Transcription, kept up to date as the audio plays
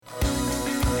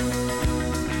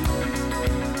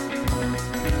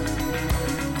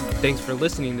Thanks for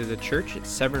listening to the Church at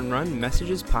Severn Run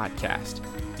Messages podcast.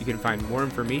 You can find more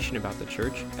information about the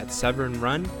church at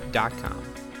severnrun.com.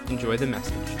 Enjoy the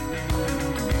message.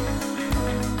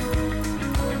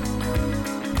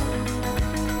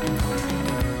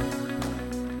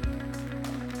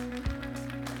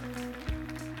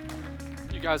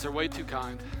 You guys are way too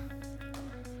kind.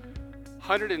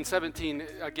 117,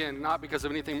 again, not because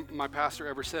of anything my pastor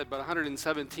ever said, but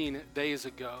 117 days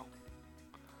ago,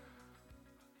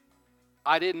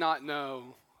 I did not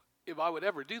know if I would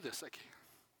ever do this again.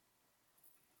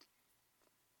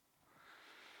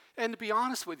 And to be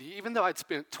honest with you, even though I'd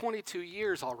spent 22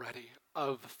 years already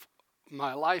of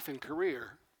my life and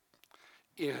career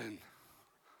in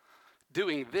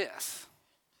doing this,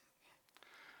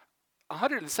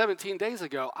 117 days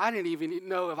ago, I didn't even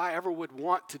know if I ever would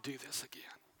want to do this again.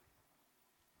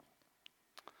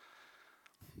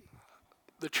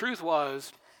 The truth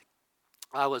was,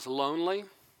 I was lonely.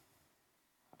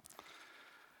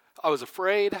 I was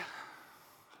afraid.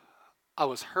 I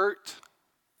was hurt.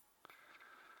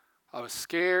 I was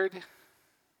scared.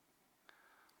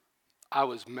 I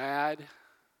was mad.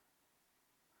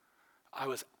 I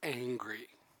was angry.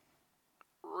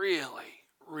 Really,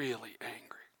 really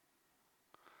angry.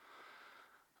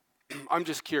 I'm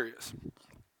just curious.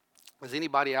 Is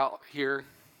anybody out here,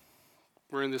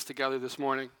 we're in this together this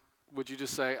morning, would you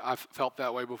just say, I've felt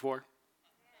that way before?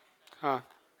 Huh?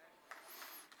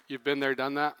 You've been there,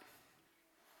 done that?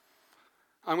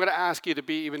 I'm going to ask you to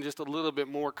be even just a little bit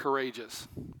more courageous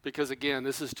because, again,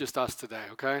 this is just us today,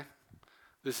 okay?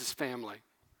 This is family.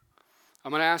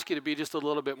 I'm going to ask you to be just a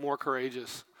little bit more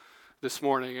courageous this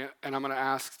morning, and I'm going to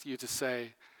ask you to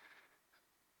say,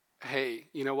 hey,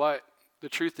 you know what? The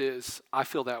truth is, I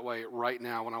feel that way right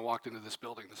now when I walked into this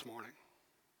building this morning.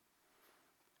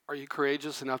 Are you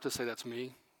courageous enough to say that's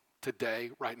me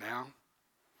today, right now?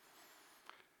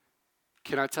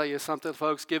 Can I tell you something,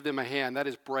 folks? Give them a hand. That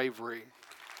is bravery.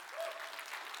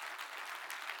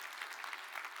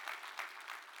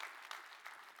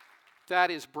 That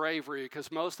is bravery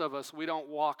because most of us, we don't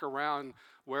walk around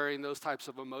wearing those types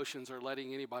of emotions or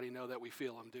letting anybody know that we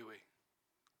feel them, do we?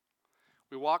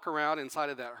 We walk around inside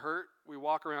of that hurt. We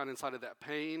walk around inside of that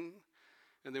pain.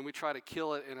 And then we try to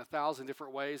kill it in 1,000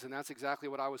 different ways. And that's exactly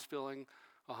what I was feeling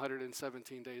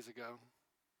 117 days ago.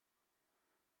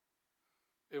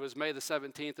 It was May the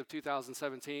 17th of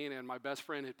 2017, and my best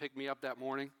friend had picked me up that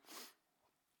morning.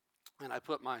 And I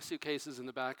put my suitcases in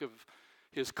the back of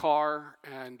his car,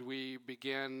 and we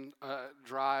began a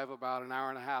drive about an hour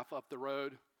and a half up the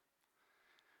road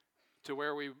to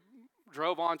where we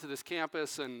drove onto this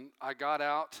campus, and I got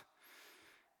out.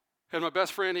 And my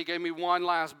best friend, he gave me one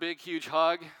last big, huge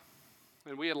hug,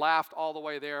 and we had laughed all the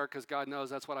way there because God knows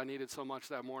that's what I needed so much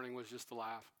that morning was just to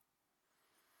laugh.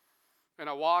 And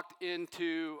I walked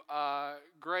into a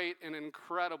great and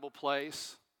incredible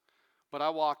place, but I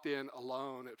walked in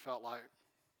alone, it felt like.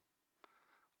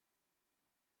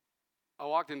 I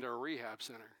walked into a rehab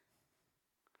center.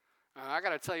 And I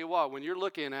got to tell you what, when you're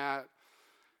looking at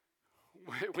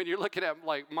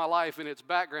like my life and its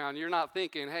background, you're not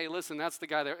thinking, hey, listen, that's the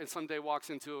guy that someday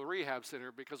walks into a rehab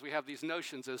center, because we have these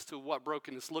notions as to what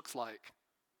brokenness looks like.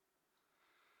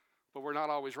 But we're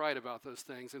not always right about those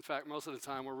things. In fact, most of the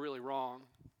time we're really wrong.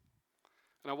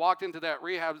 And I walked into that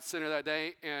rehab center that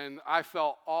day, and I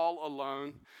felt all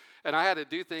alone. And I had to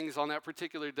do things on that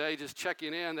particular day, just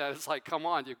checking in, that it's like, come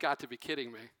on, you've got to be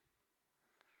kidding me.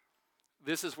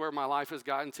 This is where my life has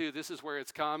gotten to. This is where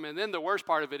it's come. And then the worst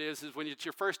part of it is when it's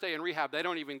your first day in rehab, they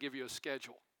don't even give you a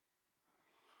schedule.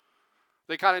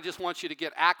 They kind of just want you to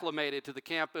get acclimated to the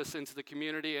campus and to the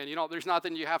community. And, there's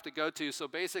nothing you have to go to. So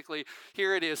basically,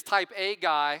 here it is, type A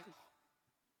guy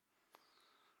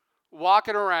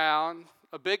walking around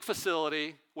a big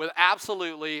facility with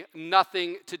absolutely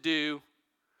nothing to do.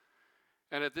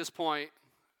 And at this point,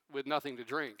 with nothing to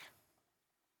drink.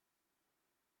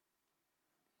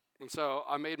 And so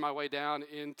I made my way down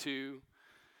into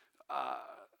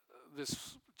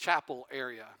this chapel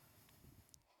area.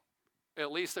 At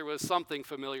least there was something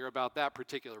familiar about that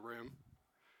particular room.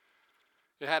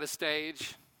 It had a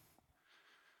stage.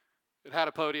 It had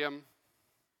a podium.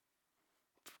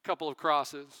 A couple of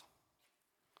crosses.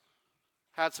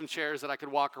 Had some chairs that I could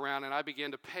walk around, and I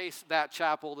began to pace that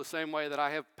chapel the same way that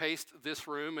I have paced this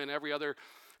room and every other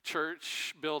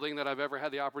church building that I've ever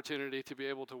had the opportunity to be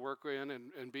able to work in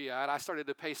and be at. I started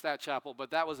to pace that chapel,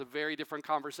 but that was a very different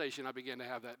conversation I began to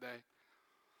have that day,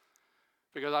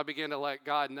 because I began to let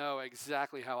God know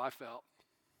exactly how I felt,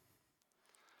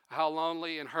 how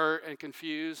lonely and hurt and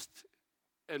confused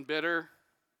and bitter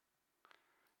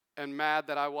and mad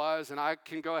that I was. And I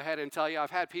can go ahead and tell you,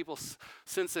 I've had people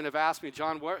since then have asked me,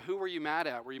 John, who were you mad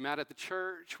at? Were you mad at the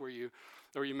church? Were you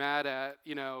mad at,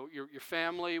 your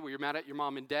family? Were you mad at your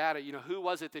mom and dad? Who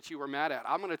was it that you were mad at?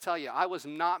 I'm going to tell you, I was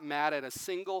not mad at a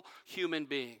single human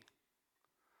being.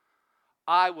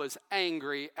 I was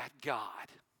angry at God.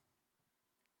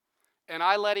 And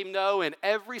I let him know in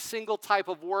every single type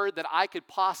of word that I could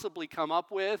possibly come up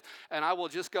with. And I will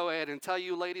just go ahead and tell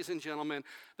you, ladies and gentlemen,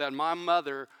 that my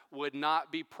mother would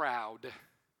not be proud.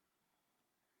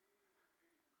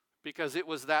 Because it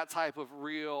was that type of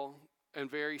real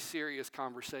and very serious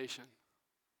conversation.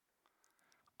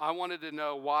 I wanted to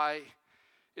know why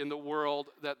in the world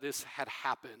that this had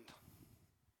happened.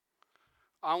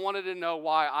 I wanted to know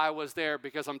why I was there,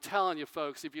 because I'm telling you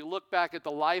folks, if you look back at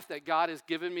the life that God has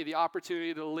given me the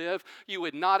opportunity to live, you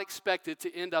would not expect it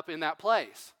to end up in that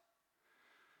place.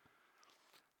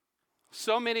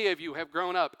 So many of you have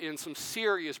grown up in some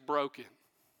serious broken.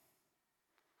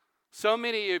 So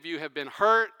many of you have been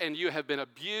hurt and you have been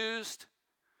abused.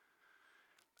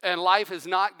 And life has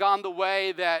not gone the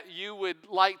way that you would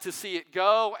like to see it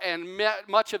go. And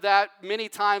much of that, many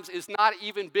times, is not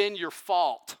even been your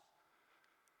fault.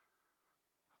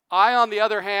 I, on the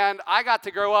other hand, I got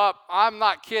to grow up, I'm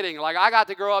not kidding, I got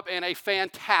to grow up in a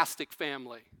fantastic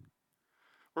family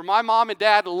where my mom and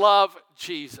dad love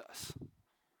Jesus.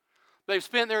 They've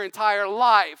spent their entire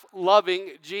life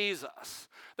loving Jesus.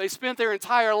 They spent their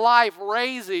entire life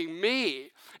raising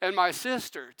me and my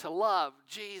sister to love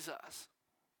Jesus,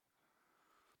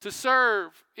 to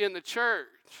serve in the church.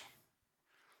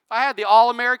 I had the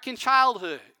all-American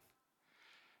childhood.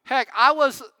 Heck, I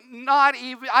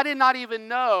did not even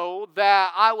know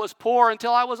that I was poor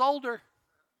until I was older.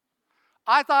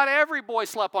 I thought every boy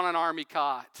slept on an army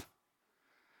cot.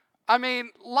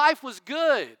 Life was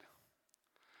good.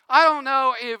 I don't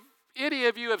know if any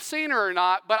of you have seen her or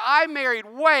not, but I married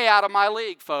way out of my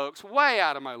league, folks, way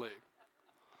out of my league.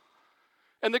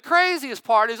 And the craziest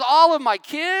part is all of my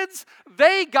kids,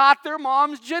 they got their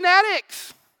mom's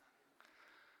genetics.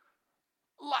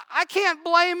 I can't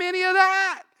blame any of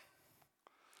that.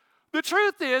 The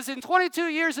truth is, in 22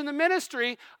 years in the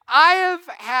ministry, I have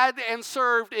had and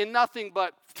served in nothing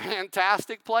but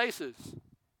fantastic places.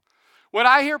 When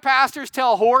I hear pastors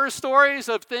tell horror stories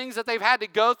of things that they've had to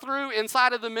go through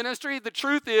inside of the ministry, the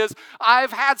truth is,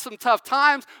 I've had some tough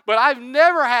times, but I've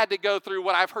never had to go through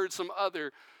what I've heard some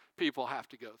other people have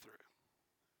to go through.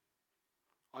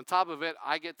 On top of it,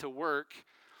 I get to work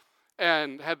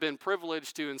and have been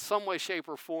privileged to, in some way, shape,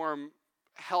 or form,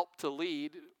 help to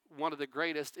lead one of the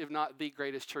greatest, if not the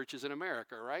greatest churches in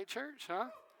America, right, church? Huh?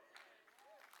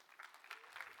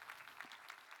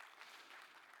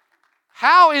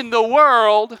 How in the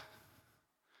world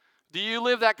do you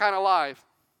live that kind of life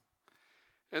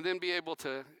and then be able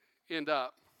to end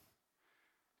up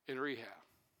in rehab?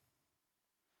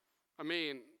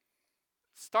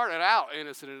 Started out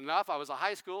innocent enough. I was a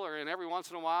high schooler, and every once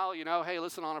in a while, hey,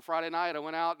 listen, on a Friday night, I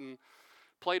went out and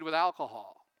played with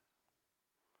alcohol.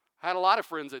 I had a lot of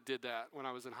friends that did that when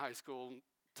I was in high school.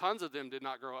 Tons of them did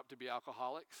not grow up to be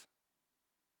alcoholics.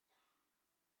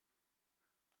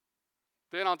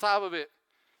 Then on top of it,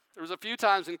 there was a few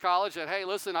times in college that, hey,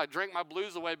 listen, I drank my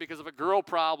blues away because of a girl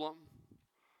problem.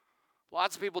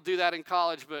 Lots of people do that in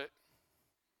college, but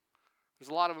there's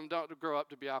a lot of them don't grow up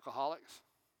to be alcoholics.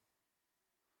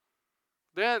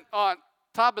 Then on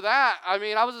top of that,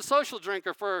 I was a social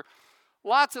drinker for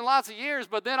lots and lots of years,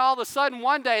 but then all of a sudden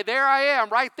one day, there I am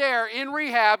right there in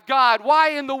rehab. God,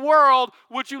 why in the world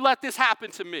would you let this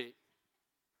happen to me?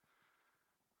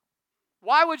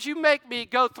 Why would you make me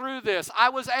go through this? I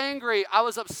was angry. I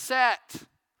was upset.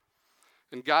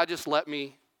 And God just let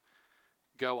me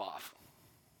go off.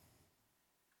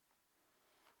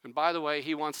 And by the way,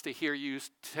 he wants to hear you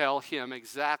tell him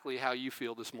exactly how you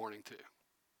feel this morning too.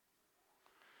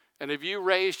 And if you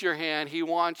raised your hand, he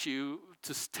wants you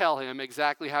to tell him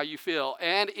exactly how you feel.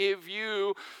 And if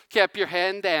you kept your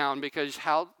hand down because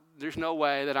there's no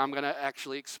way that I'm going to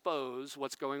actually expose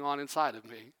what's going on inside of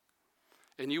me,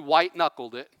 and you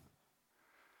white-knuckled it,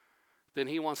 then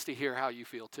he wants to hear how you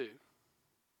feel too.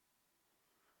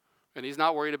 And he's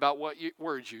not worried about what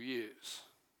words you use.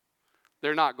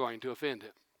 They're not going to offend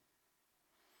him.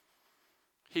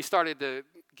 He started to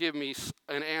give me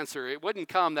an answer. It wouldn't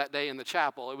come that day in the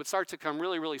chapel. It would start to come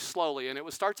really, really slowly, and it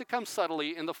would start to come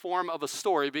subtly in the form of a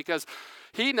story, because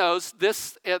he knows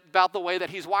this about the way that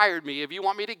he's wired me. If you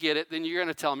want me to get it, then you're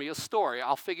going to tell me a story.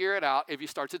 I'll figure it out if you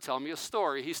start to tell me a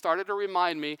story. He started to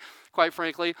remind me, quite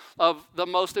frankly, of the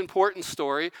most important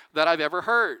story that I've ever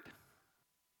heard.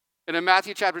 And in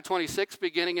Matthew chapter 26,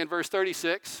 beginning in verse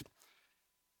 36,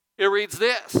 it reads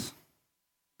this: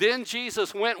 Then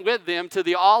Jesus went with them to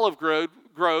the olive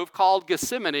grove called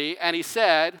Gethsemane, and he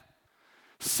said,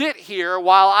 "Sit here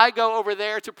while I go over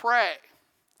there to pray."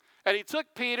 And he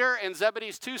took Peter and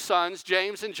Zebedee's two sons,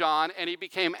 James and John, and he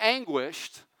became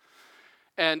anguished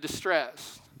and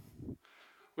distressed.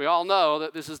 We all know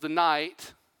that this is the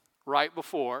night right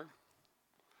before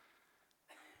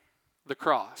the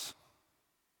cross.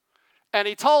 And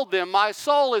he told them, "My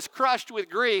soul is crushed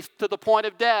with grief to the point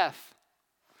of death.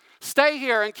 Stay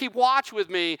here and keep watch with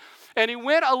me." And he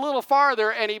went a little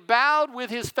farther, and he bowed with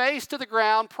his face to the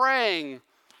ground, praying,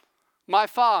 "My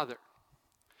Father,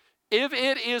 if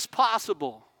it is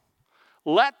possible,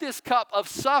 let this cup of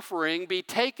suffering be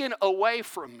taken away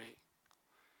from me.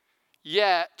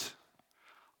 Yet,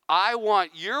 I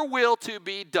want your will to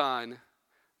be done,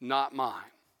 not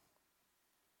mine."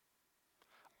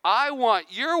 "I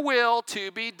want your will to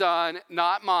be done,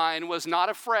 not mine," was not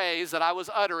a phrase that I was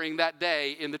uttering that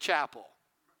day in the chapel.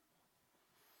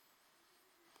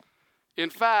 In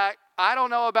fact, I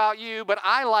don't know about you, but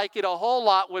I like it a whole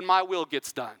lot when my will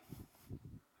gets done.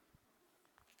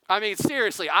 I mean,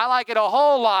 seriously, I like it a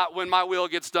whole lot when my will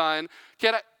gets done.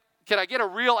 Can I get a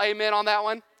real amen on that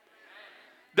one?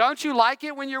 Don't you like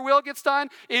it when your will gets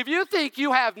done? If you think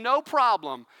you have no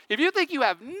problem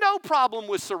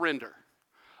with surrender,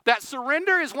 that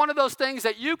surrender is one of those things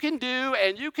that you can do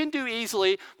and you can do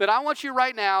easily, then I want you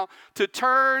right now to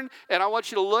turn and I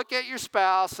want you to look at your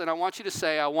spouse and I want you to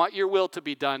say, "I want your will to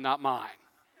be done, not mine."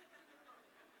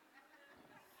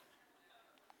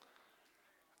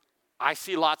 I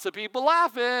see lots of people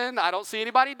laughing. I don't see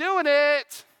anybody doing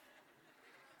it.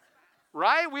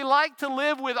 Right? We like to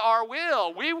live with our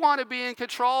will. We want to be in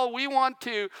control. We want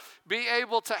to be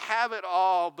able to have it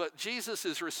all. But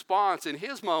Jesus' response in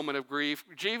his moment of grief,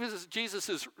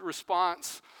 Jesus'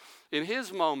 response in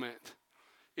his moment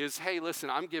is, "Hey, listen,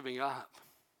 I'm giving up.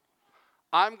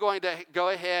 I'm going to go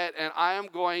ahead and I am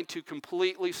going to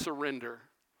completely surrender."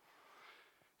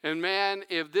 And man,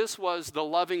 if this was the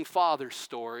loving Father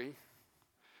story,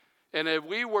 and if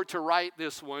we were to write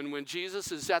this one, when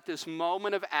Jesus is at this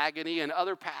moment of agony, and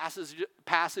other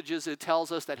passages, it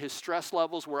tells us that his stress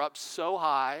levels were up so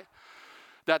high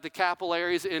that the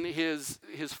capillaries in his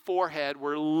forehead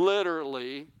were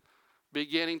literally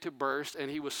beginning to burst, and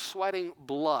he was sweating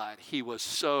blood. He was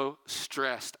so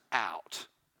stressed out.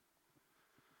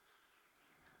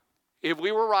 If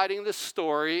we were writing this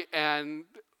story and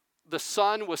the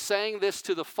Son was saying this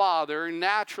to the Father,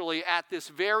 naturally at this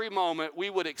very moment we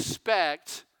would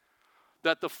expect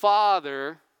that the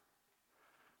Father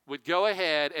would go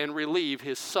ahead and relieve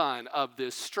his Son of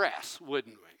this stress,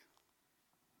 wouldn't we?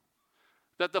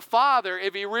 That the Father,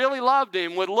 if he really loved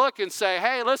him, would look and say,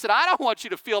 "Hey, listen, I don't want you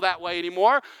to feel that way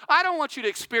anymore. I don't want you to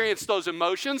experience those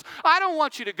emotions. I don't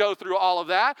want you to go through all of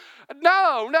that.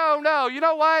 No. You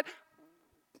know what?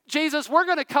 Jesus, we're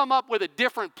going to come up with a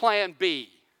different plan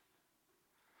B.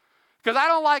 Because I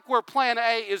don't like where plan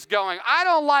A is going. I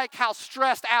don't like how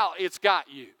stressed out it's got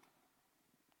you.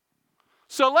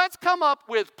 So let's come up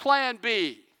with plan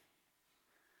B."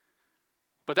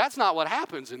 But that's not what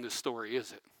happens in this story,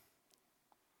 is it?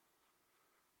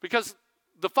 Because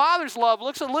the Father's love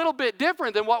looks a little bit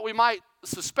different than what we might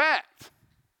suspect.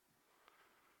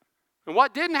 And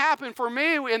what didn't happen for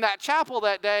me in that chapel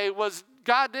that day was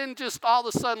God didn't just all of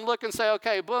a sudden look and say,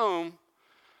 "Okay, boom,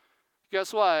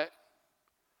 guess what?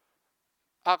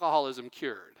 Alcoholism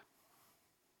cured."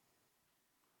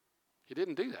 He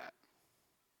didn't do that.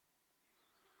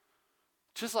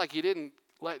 Just like he didn't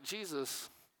let Jesus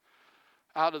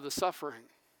out of the suffering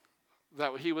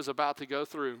that he was about to go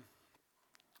through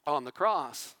on the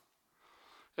cross.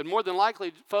 And more than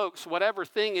likely, folks, whatever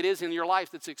thing it is in your life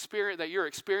that you're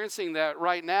experiencing that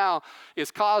right now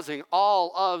is causing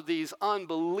all of these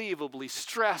unbelievably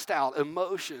stressed out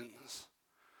emotions.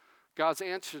 God's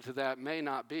answer to that may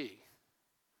not be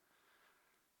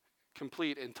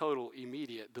complete and total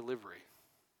immediate delivery.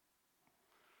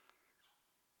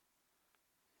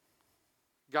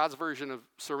 God's version of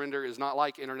surrender is not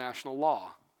like international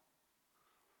law.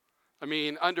 I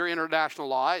mean, under international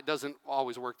law, it doesn't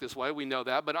always work this way. We know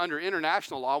that. But under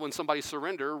international law, when somebody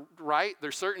surrenders, right,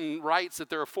 there's certain rights that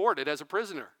they're afforded as a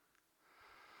prisoner.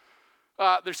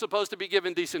 They're supposed to be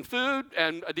given decent food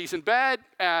and a decent bed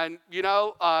and,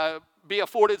 be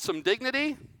afforded some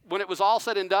dignity when it was all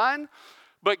said and done.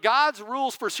 But God's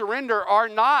rules for surrender are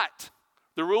not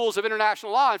the rules of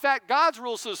international law. In fact, God's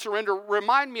rules of surrender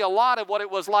remind me a lot of what it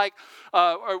was like,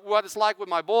 or what it's like with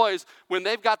my boys when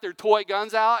they've got their toy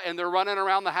guns out and they're running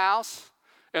around the house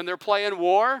and they're playing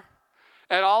war.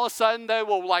 And all of a sudden they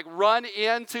will run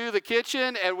into the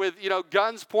kitchen and with,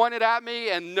 guns pointed at me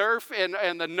and Nerf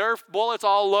and the Nerf bullets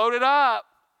all loaded up.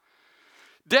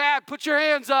 Dad, put your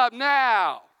hands up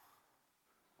now.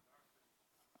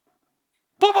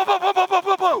 Boom, boom, boom, boom, boom, boom,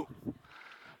 boom, boom.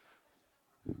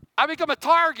 I become a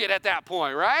target at that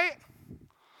point, right?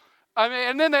 I mean,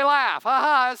 and then they laugh. Ha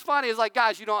ha, it's funny. It's like,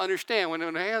 guys, you don't understand. When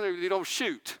in the hand, you don't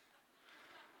shoot.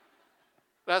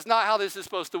 That's not how this is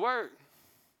supposed to work.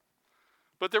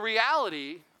 But the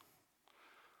reality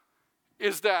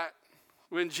is that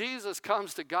when Jesus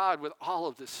comes to God with all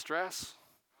of this stress,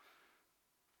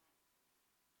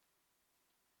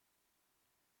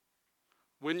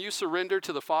 when you surrender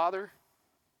to the Father,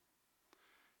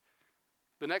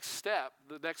 the next step,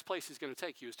 the next place he's going to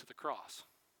take you is to the cross.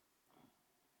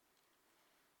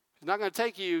 He's not going to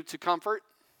take you to comfort.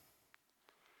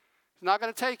 He's not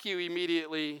going to take you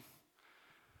immediately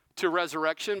to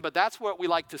resurrection, but that's what we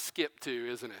like to skip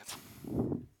to, isn't it?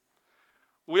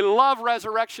 We love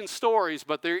resurrection stories,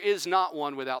 but there is not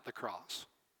one without the cross.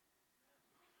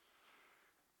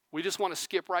 We just want to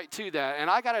skip right to that. And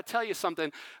I got to tell you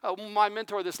something. My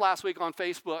mentor this last week on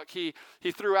Facebook, he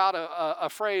threw out a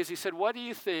phrase. He said, what do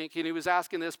you think? And he was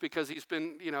asking this because he's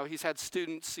been, he's had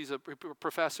students. He's a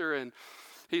professor, and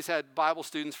he's had Bible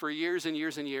students for years and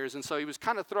years and years. And so he was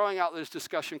kind of throwing out this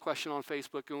discussion question on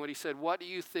Facebook. And what he said, what do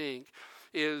you think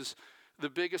is the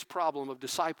biggest problem of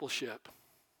discipleship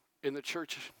in the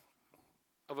church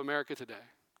of America today?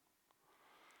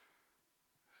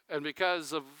 And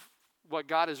because of what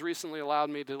God has recently allowed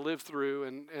me to live through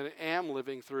and am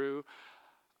living through,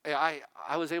 I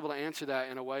was able to answer that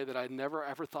in a way that I'd never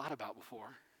ever thought about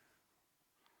before.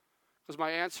 Because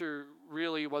my answer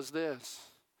really was this,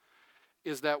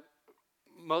 is that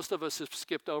most of us have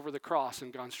skipped over the cross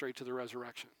and gone straight to the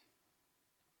resurrection.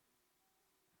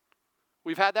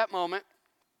 We've had that moment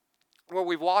where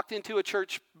we've walked into a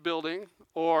church building,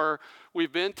 or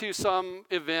we've been to some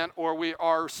event,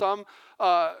 or some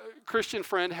Christian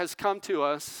friend has come to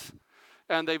us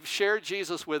and they've shared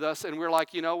Jesus with us, and we're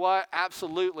like, you know what?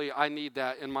 Absolutely, I need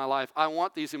that in my life. I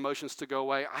want these emotions to go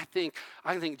away. I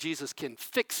think Jesus can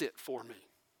fix it for me.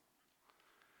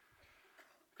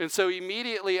 And so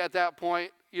immediately at that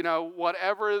point,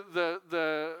 whatever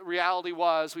the reality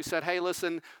was, we said, hey,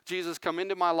 listen, Jesus, come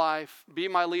into my life, be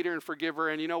my leader and forgiver.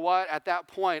 And you know what? At that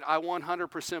point, I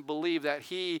 100% believe that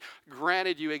he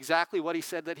granted you exactly what he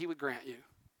said that he would grant you.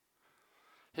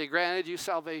 He granted you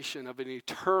salvation of an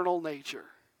eternal nature.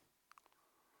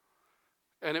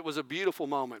 And it was a beautiful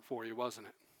moment for you, wasn't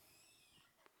it?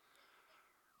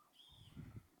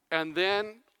 And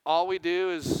then all we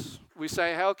do is we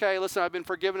say, hey, okay, listen, I've been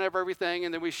forgiven of everything.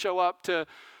 And then we show up to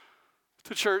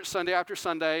church Sunday after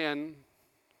Sunday, and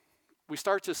we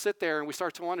start to sit there and we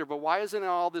start to wonder, but why isn't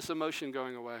all this emotion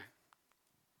going away?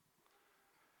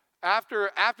 After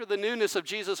the newness of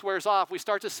Jesus wears off, we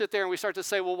start to sit there and we start to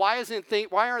say, well, why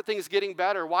aren't things getting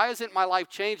better? Why isn't my life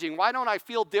changing? Why don't I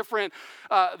feel different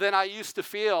than I used to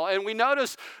feel? And we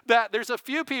notice that there's a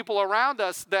few people around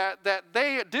us that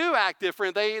they do act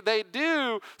different. They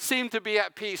do seem to be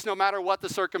at peace no matter what the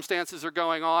circumstances are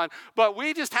going on. But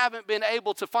we just haven't been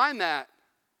able to find that.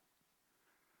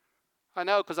 I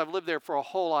know, because I've lived there for a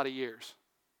whole lot of years.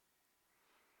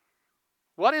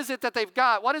 What is it that they've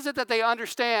got? What is it that they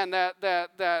understand that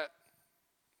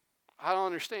I don't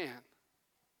understand?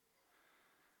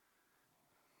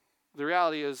 The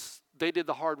reality is they did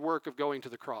the hard work of going to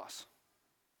the cross.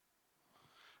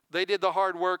 They did the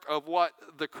hard work of what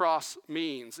the cross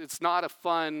means. It's not a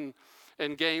fun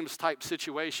and games type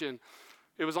situation.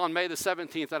 It was on May the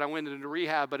 17th that I went into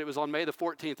rehab, but it was on May the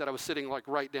 14th that I was sitting like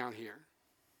right down here.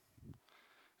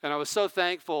 And I was so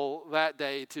thankful that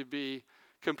day to be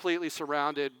completely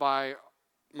surrounded by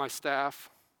my staff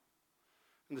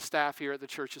and the staff here at the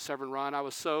Church of Severn Run. I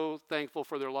was so thankful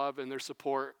for their love and their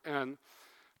support. And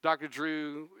Dr.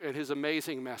 Drew and his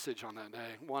amazing message on that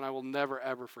day, one I will never,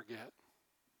 ever forget.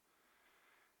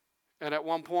 And at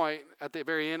one point, at the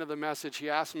very end of the message, he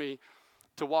asked me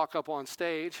to walk up on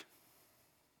stage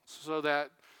so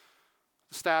that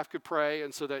the staff could pray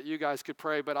and so that you guys could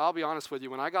pray. But I'll be honest with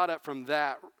you, when I got up from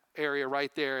that area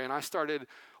right there and I started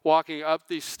walking up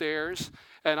these stairs,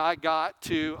 and I got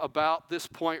to about this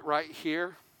point right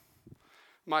here,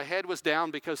 my head was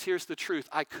down, because here's the truth.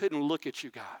 I couldn't look at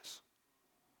you guys.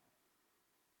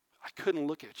 I couldn't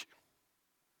look at you.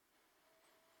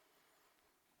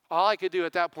 All I could do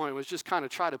at that point was just kind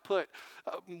of try to put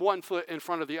one foot in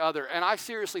front of the other. And I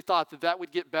seriously thought that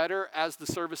would get better as the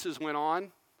services went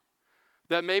on.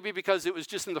 That maybe because it was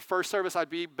just in the first service I'd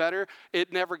be better.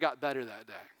 It never got better that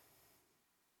day.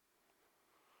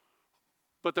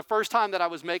 But the first time that I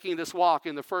was making this walk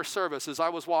in the first service, as I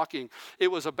was walking, it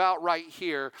was about right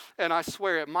here, and I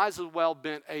swear it might as well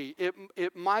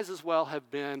have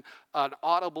been an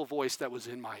audible voice that was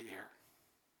in my ear.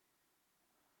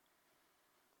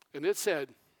 And it said,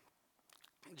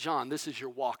 John, this is your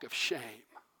walk of shame.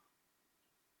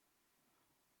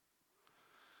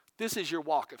 This is your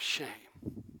walk of shame.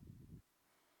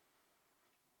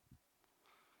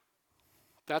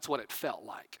 That's what it felt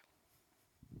like.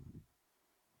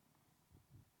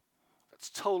 That's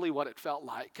totally what it felt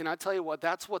like. Can I tell you what?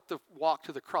 That's what the walk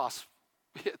to the cross,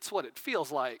 it's what it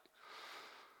feels like.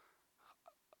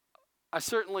 I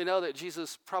certainly know that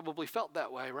Jesus probably felt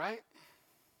that way, right?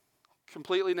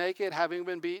 Completely naked, having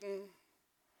been beaten,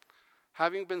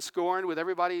 having been scorned, with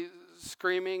everybody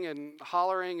screaming and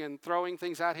hollering and throwing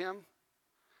things at him.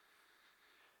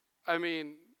 I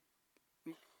mean,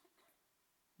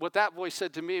 what that voice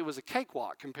said to me was a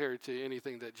cakewalk compared to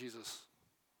anything that Jesus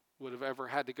would have ever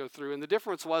had to go through. And the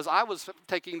difference was I was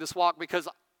taking this walk because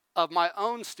of my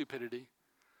own stupidity.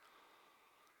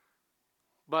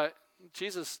 But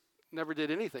Jesus never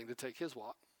did anything to take his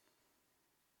walk,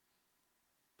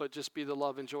 but just be the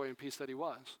love and joy and peace that he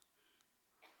was.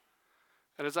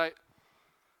 And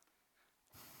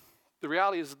the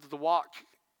reality is that the walk,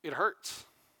 it hurts.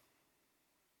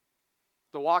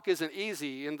 The walk isn't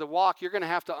easy. In the walk, you're going to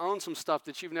have to own some stuff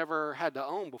that you've never had to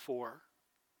own before.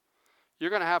 You're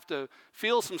going to have to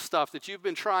feel some stuff that you've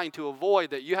been trying to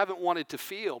avoid, that you haven't wanted to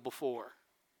feel before.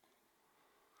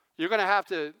 You're going to have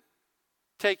to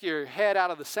take your head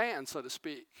out of the sand, so to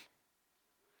speak,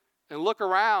 and look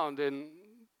around and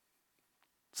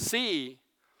see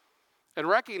and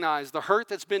recognize the hurt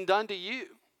that's been done to you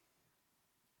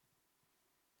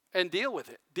and deal with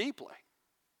it deeply.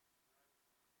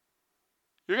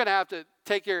 You're going to have to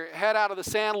take your head out of the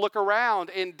sand, look around,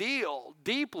 and deal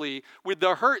deeply with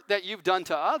the hurt that you've done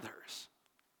to others.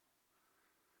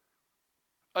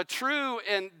 A true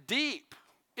and deep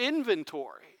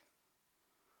inventory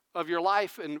of your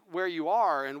life and where you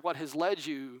are and what has led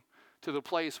you to the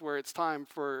place where it's time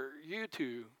for you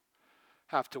to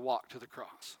have to walk to the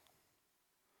cross.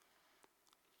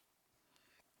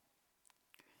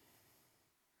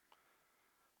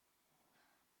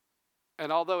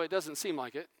 And although it doesn't seem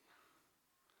like it,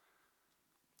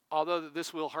 although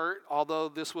this will hurt, although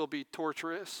this will be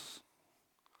torturous,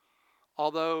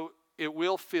 although it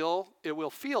will feel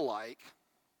like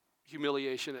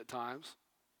humiliation at times,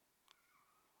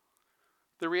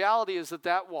 the reality is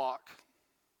that walk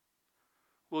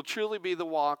will truly be the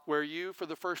walk where you, for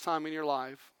the first time in your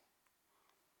life,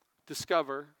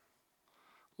 discover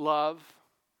love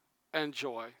and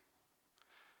joy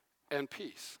and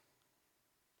peace.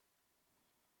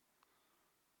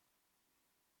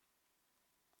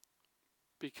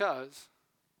 Because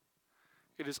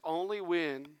it is only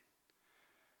when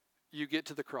you get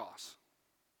to the cross.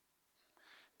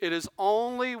 It is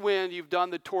only when you've done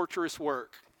the torturous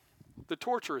work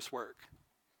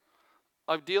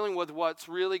of dealing with what's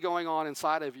really going on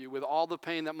inside of you, with all the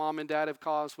pain that mom and dad have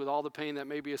caused, with all the pain that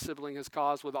maybe a sibling has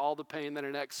caused, with all the pain that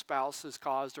an ex-spouse has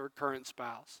caused or a current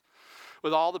spouse,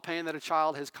 with all the pain that a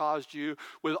child has caused you,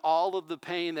 with all of the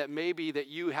pain that maybe that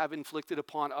you have inflicted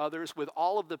upon others, with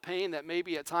all of the pain that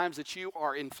maybe at times that you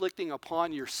are inflicting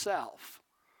upon yourself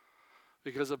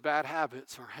because of bad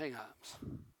habits or hang-ups.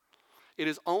 It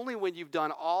is only when you've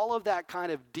done all of that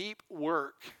kind of deep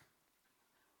work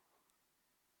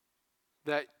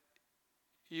that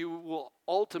you will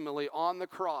ultimately on the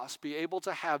cross be able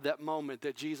to have that moment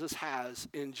that Jesus has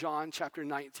in John chapter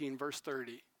 19, verse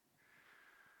 30.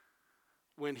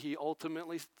 When he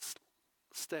ultimately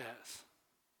says,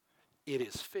 "It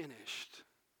is finished.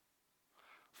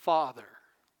 Father,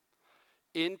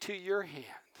 into your hand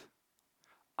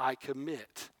I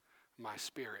commit my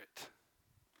spirit."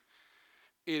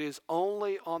 It is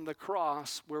only on the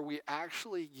cross where we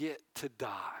actually get to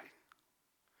die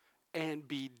and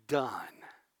be done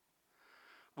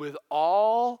with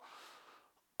all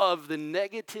of the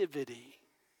negativity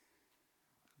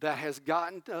that has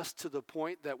gotten us to the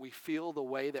point that we feel the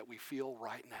way that we feel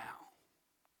right now.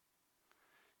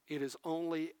 It is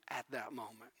only at that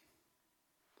moment.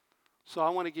 So I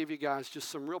want to give you guys just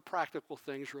some real practical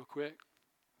things real quick.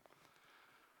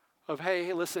 Of,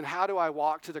 hey, listen, how do I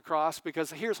walk to the cross?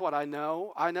 Because here's what I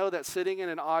know. I know that sitting in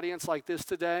an audience like this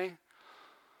today,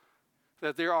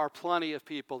 that there are plenty of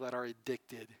people that are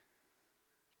addicted,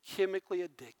 chemically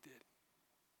addicted.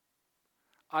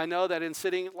 I know that in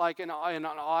sitting like in an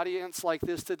audience like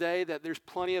this today, that there's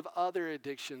plenty of other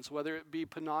addictions, whether it be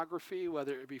pornography,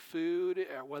 whether it be food,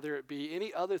 or whether it be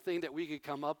any other thing that we could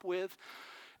come up with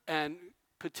and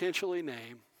potentially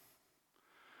name,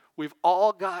 We've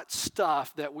all got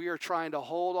stuff that we are trying to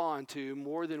hold on to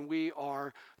more than we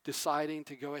are deciding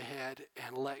to go ahead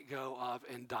and let go of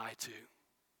and die to.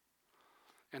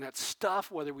 And that stuff,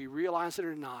 whether we realize it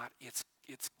or not, it's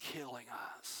killing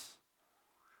us.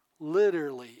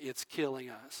 Literally, it's killing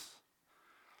us.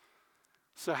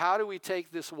 So how do we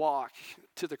take this walk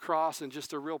to the cross in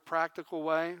just a real practical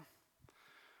way?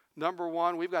 Number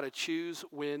one, we've got to choose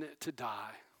when to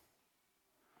die.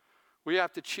 We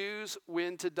have to choose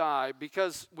when to die,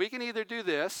 because we can either do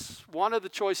this. One of the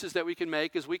choices that we can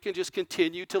make is we can just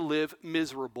continue to live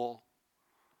miserable.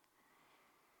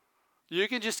 You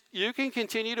can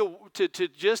continue to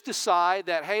just decide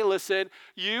that, hey, listen,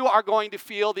 you are going to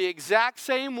feel the exact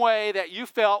same way that you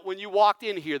felt when you walked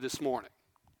in here this morning.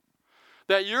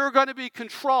 That you're going to be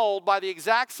controlled by the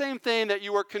exact same thing that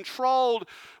you were controlled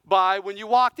by when you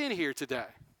walked in here today.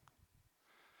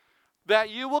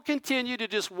 That you will continue to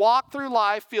just walk through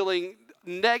life feeling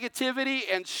negativity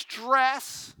and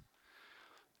stress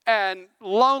and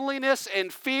loneliness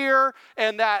and fear,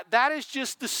 and that is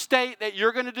just the state that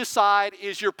you're going to decide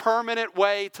is your permanent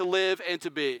way to live and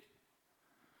to be.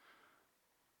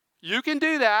 You can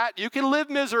do that. You can live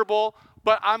miserable,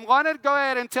 but I'm going to go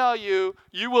ahead and tell you,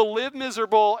 you will live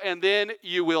miserable and then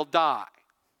you will die.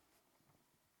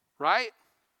 Right?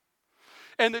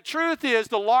 And the truth is,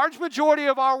 the large majority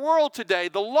of our world today,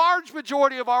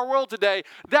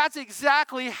 that's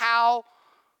exactly how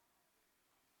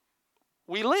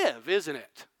we live, isn't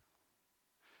it?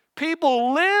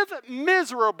 People live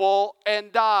miserable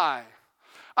and die.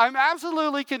 I'm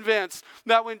absolutely convinced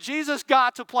that when Jesus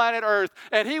got to planet Earth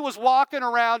and he was walking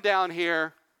around down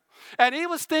here, and he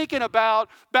was thinking about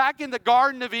back in the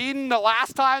Garden of Eden, the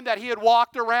last time that he had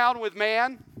walked around with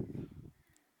man,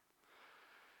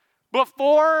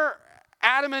 before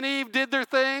Adam and Eve did their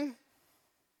thing,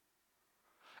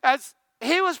 as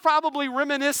he was probably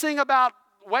reminiscing about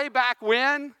way back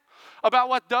when, about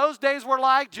what those days were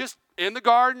like, just in the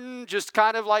garden, just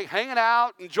kind of like hanging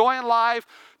out, enjoying life,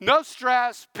 no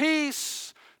stress,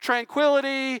 peace,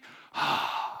 tranquility.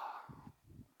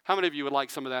 How many of you would like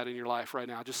some of that in your life right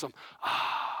now? Just some,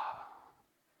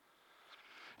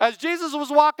 As Jesus was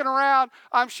walking around,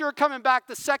 I'm sure coming back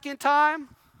the second time,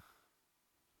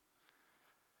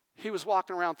 he was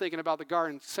walking around thinking about the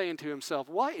garden, saying to himself,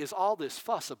 what is all this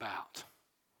fuss about?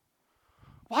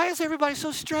 Why is everybody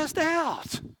so stressed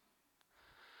out?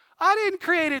 I didn't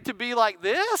create it to be like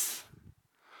this.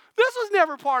 This was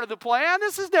never part of the plan.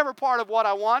 This is never part of what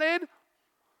I wanted.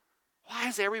 Why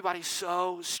is everybody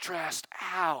so stressed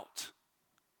out?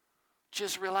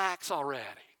 Just relax already.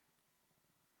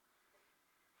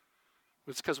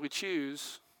 It's because we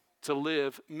choose to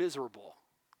live miserable.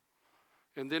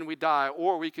 And then we die,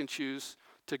 or we can choose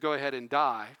to go ahead and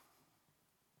die.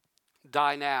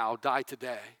 Die now, die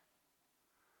today.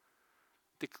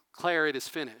 Declare it is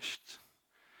finished.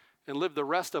 And live the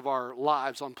rest of our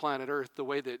lives on planet Earth the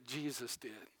way that Jesus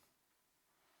did.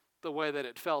 The way that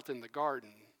it felt in the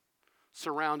garden,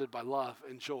 surrounded by love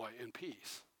and joy and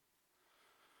peace.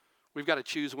 We've got to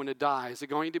choose when to die. Is it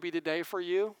going to be today for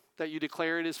you that you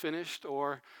declare it is finished,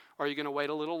 or are you going to wait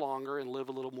a little longer and live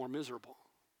a little more miserable?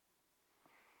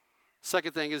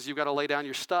 Second thing is you've got to lay down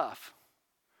your stuff.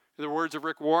 In the words of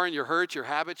Rick Warren, your hurts, your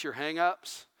habits, your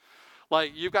hang-ups.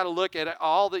 Like, you've got to look at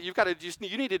all that. You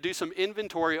need to do some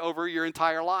inventory over your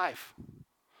entire life.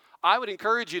 I would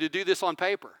encourage you to do this on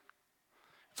paper.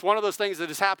 It's one of those things that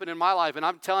has happened in my life, and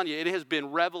I'm telling you, it has been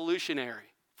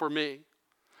revolutionary for me.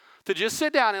 To just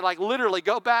sit down and like literally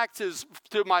go back to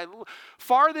my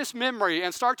farthest memory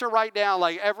and start to write down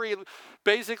like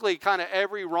basically kind of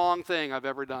every wrong thing I've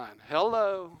ever done.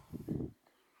 Hello.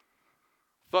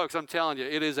 Folks, I'm telling you,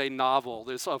 it is a novel.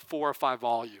 It's 4 or 5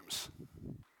 volumes.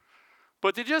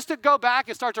 But to go back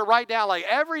and start to write down like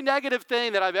every negative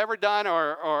thing that I've ever done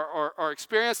or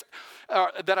experienced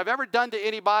that I've ever done to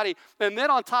anybody. And then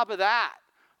on top of that,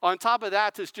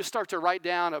 to just start to write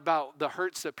down about the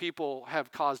hurts that people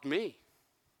have caused me.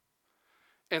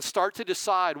 And start to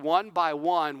decide one by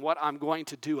one what I'm going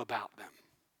to do about them.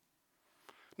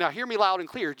 Now hear me loud and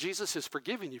clear. Jesus has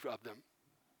forgiven you of them.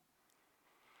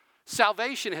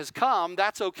 Salvation has come.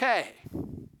 That's okay.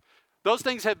 Those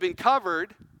things have been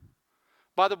covered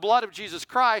by the blood of Jesus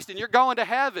Christ, and you're going to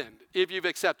heaven if you've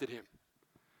accepted him.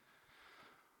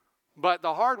 But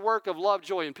the hard work of love,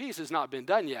 joy, and peace has not been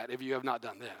done yet if you have not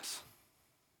done this.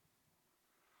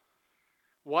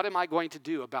 What am I going to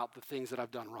do about the things that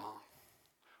I've done wrong?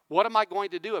 What am I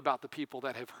going to do about the people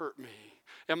that have hurt me?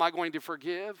 Am I going to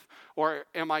forgive, or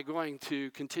am I going to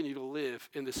continue to live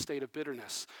in this state of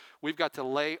bitterness? We've got to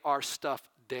lay our stuff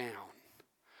down.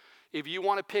 If you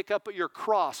want to pick up your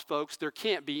cross, folks, there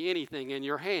can't be anything in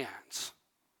your hands.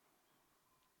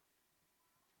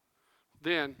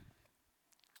 Then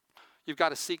you've got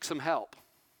to seek some help.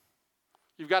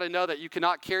 You've got to know that you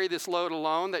cannot carry this load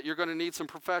alone, that you're going to need some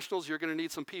professionals, you're going to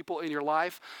need some people in your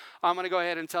life. I'm going to go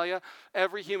ahead and tell you,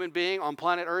 every human being on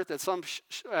planet Earth at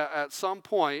some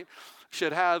point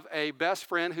should have a best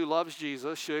friend who loves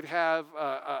Jesus, should have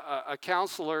a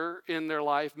counselor in their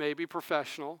life, maybe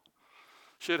professional,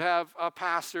 should have a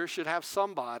pastor, should have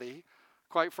somebody,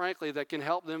 quite frankly, that can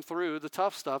help them through the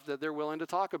tough stuff that they're willing to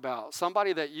talk about.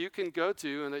 Somebody that you can go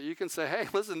to and that you can say, hey,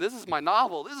 listen, this is my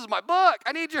novel. This is my book.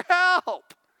 I need your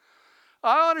help.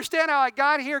 I don't understand how I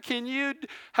got here. Can you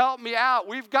help me out?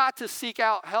 We've got to seek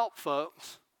out help,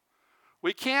 folks.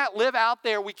 We can't live out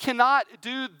there. We cannot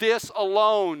do this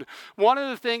alone. One of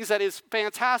the things that is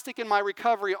fantastic in my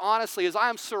recovery, honestly, is I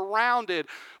am surrounded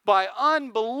by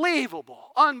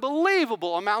unbelievable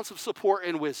amounts of support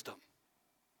and wisdom.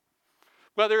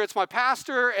 Whether it's my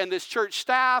pastor and this church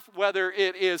staff, whether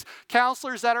it is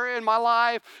counselors that are in my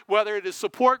life, whether it is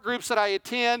support groups that I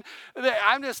attend,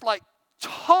 I'm just like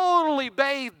totally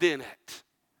bathed in it.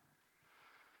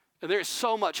 And there's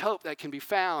so much hope that can be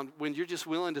found when you're just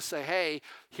willing to say, hey,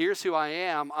 here's who I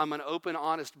am. I'm an open,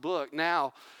 honest book.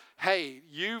 Now, hey,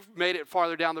 you've made it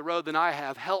farther down the road than I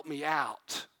have. Help me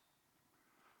out.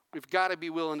 We've got to be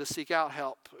willing to seek out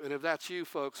help. And if that's you,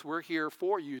 folks, we're here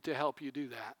for you to help you do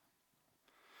that.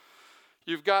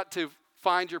 You've got to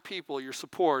find your people, your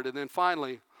support. And then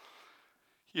finally,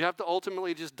 you have to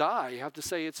ultimately just die. You have to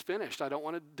say, it's finished. I don't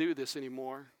want to do this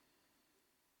anymore.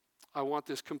 I want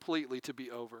this completely to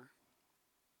be over.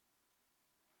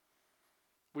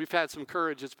 We've had some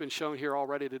courage that's been shown here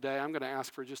already today. I'm going to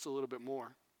ask for just a little bit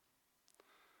more.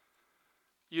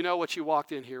 You know what you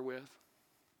walked in here with.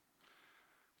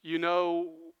 You know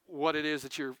what it is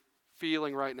that you're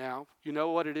feeling right now. You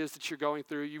know what it is that you're going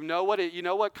through. You know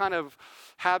what kind of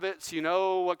habits, you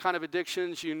know what kind of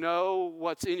addictions, you know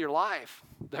what's in your life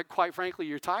that quite frankly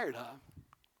you're tired of.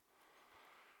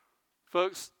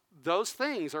 Folks, those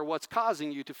things are what's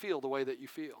causing you to feel the way that you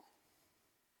feel.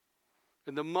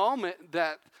 And the moment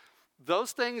that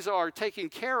those things are taken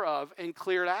care of and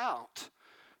cleared out,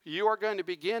 you are going to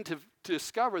begin to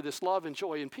discover this love and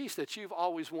joy and peace that you've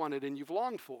always wanted and you've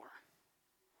longed for.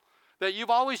 That you've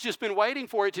always just been waiting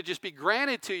for it to just be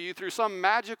granted to you through some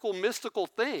magical, mystical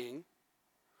thing.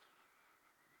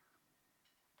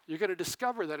 You're going to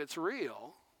discover that it's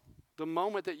real the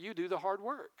moment that you do the hard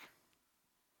work.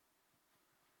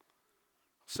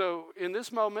 So in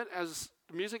this moment, as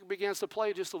the music begins to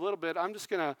play just a little bit, I'm just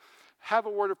going to have a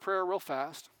word of prayer real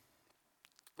fast.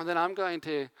 And then I'm going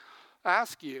to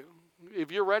ask you, if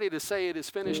you're ready to say it is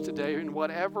finished today, in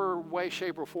whatever way,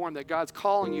 shape, or form that God's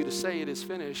calling you to say it is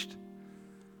finished,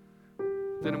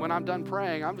 then when I'm done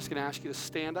praying, I'm just going to ask you to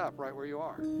stand up right where you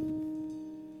are.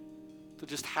 To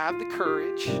just have the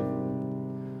courage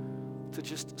to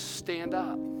just stand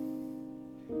up.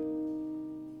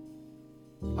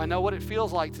 I know what it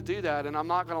feels like to do that, and I'm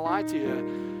not going to lie to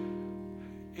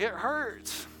you. It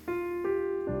hurts.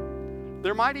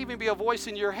 There might even be a voice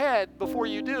in your head before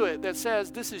you do it that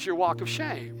says, this is your walk of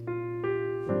shame.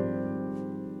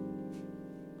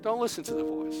 Don't listen to the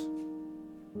voice.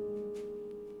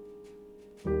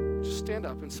 Just stand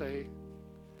up and say,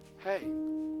 hey,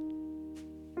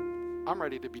 I'm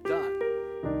ready to be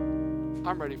done.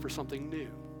 I'm ready for something new.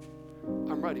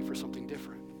 I'm ready for something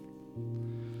different.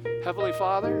 Heavenly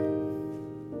Father,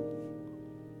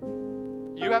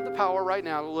 you have the power right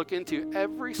now to look into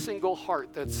every single heart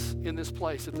that's in this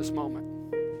place at this moment.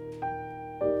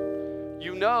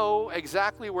 You know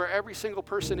exactly where every single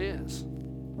person is.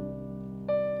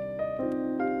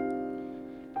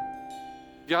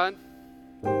 God,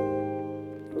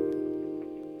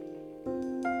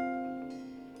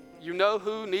 you know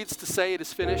who needs to say it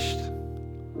is finished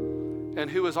and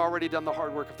who has already done the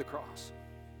hard work of the cross.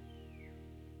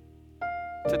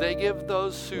 Today, give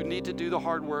those who need to do the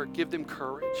hard work, give them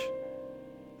courage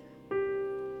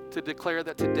to declare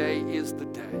that today is the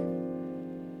day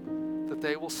that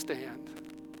they will stand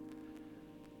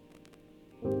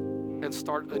and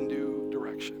start a new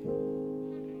direction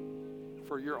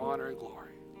for your honor and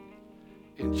glory.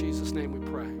 In Jesus' name we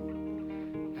pray.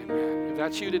 Amen. If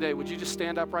that's you today, would you just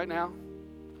stand up right now?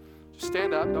 Just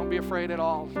stand up. Don't be afraid at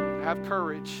all. Have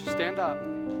courage. Stand up.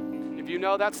 If you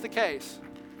know that's the case,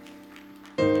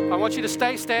 I want you to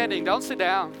stay standing. Don't sit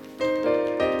down.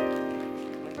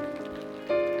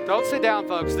 Don't sit down,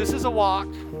 folks. This is a walk.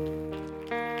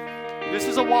 This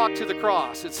is a walk to the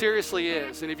cross. It seriously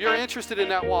is. And if you're interested in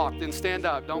that walk, then stand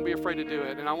up. Don't be afraid to do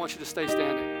it. And I want you to stay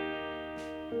standing.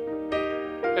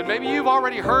 And maybe you've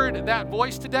already heard that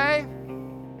voice today.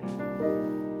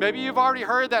 Maybe you've already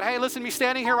heard that, hey, listen, me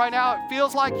standing here right now, it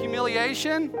feels like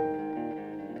humiliation.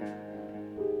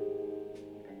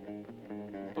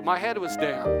 But my head was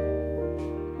down.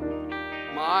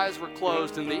 My eyes were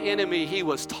closed, and the enemy, he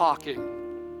was talking.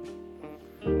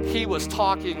 He was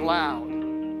talking loud.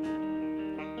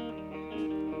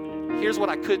 Here's what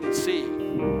I couldn't see.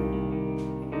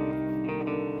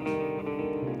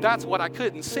 That's what I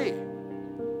couldn't see.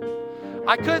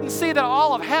 I couldn't see that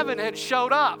all of heaven had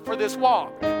showed up for this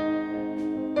walk.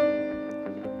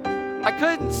 I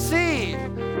couldn't see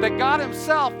that God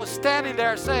himself was standing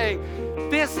there saying,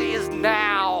 this is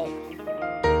now.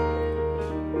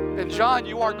 And John,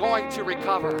 you are going to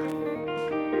recover.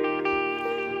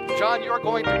 John, you are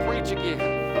going to preach again.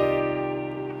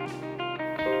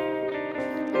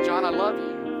 John, I love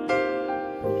you.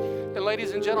 And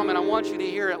ladies and gentlemen, I want you to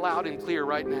hear it loud and clear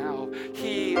right now.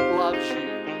 He loves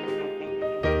you.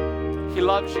 He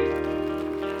loves you.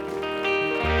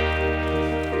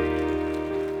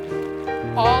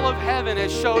 All of heaven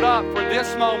has showed up for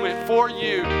this moment for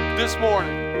you this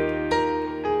morning.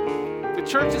 The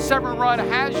church at Severn Run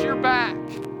has your back.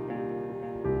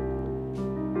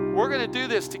 We're going to do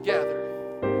this together.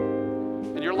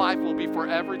 And your life will be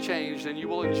forever changed, and you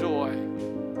will enjoy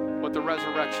what the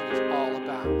resurrection is all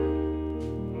about.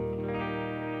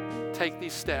 Take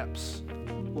these steps.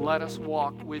 Let us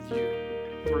walk with you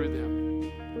through them.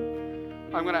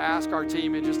 I'm going to ask our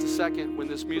team in just a second when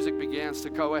this music begins to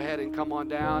go ahead and come on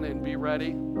down and be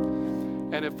ready.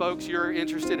 And if folks, you're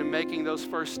interested in making those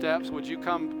first steps, would you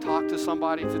come talk to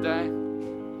somebody today?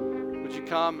 Would you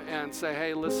come and say,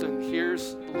 hey, listen,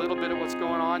 here's a little bit of what's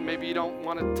going on. Maybe you don't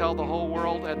want to tell the whole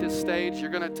world at this stage.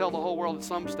 You're going to tell the whole world at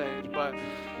some stage, but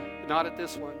not at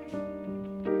this one.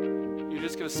 You're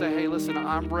just going to say, hey, listen,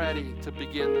 I'm ready to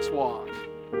begin this walk.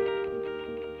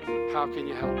 How can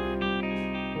you help me?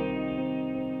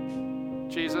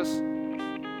 Jesus,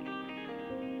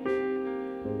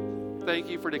 thank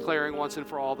you for declaring once and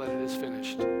for all that it is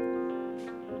finished.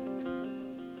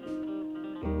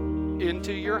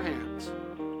 Into your hands,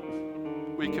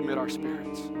 we commit our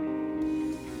spirits.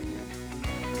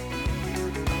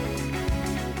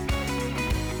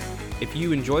 If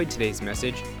you enjoyed today's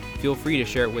message, feel free to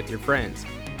share it with your friends.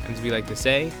 And as we like to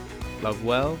say, love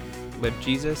well, live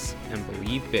Jesus, and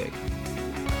believe big.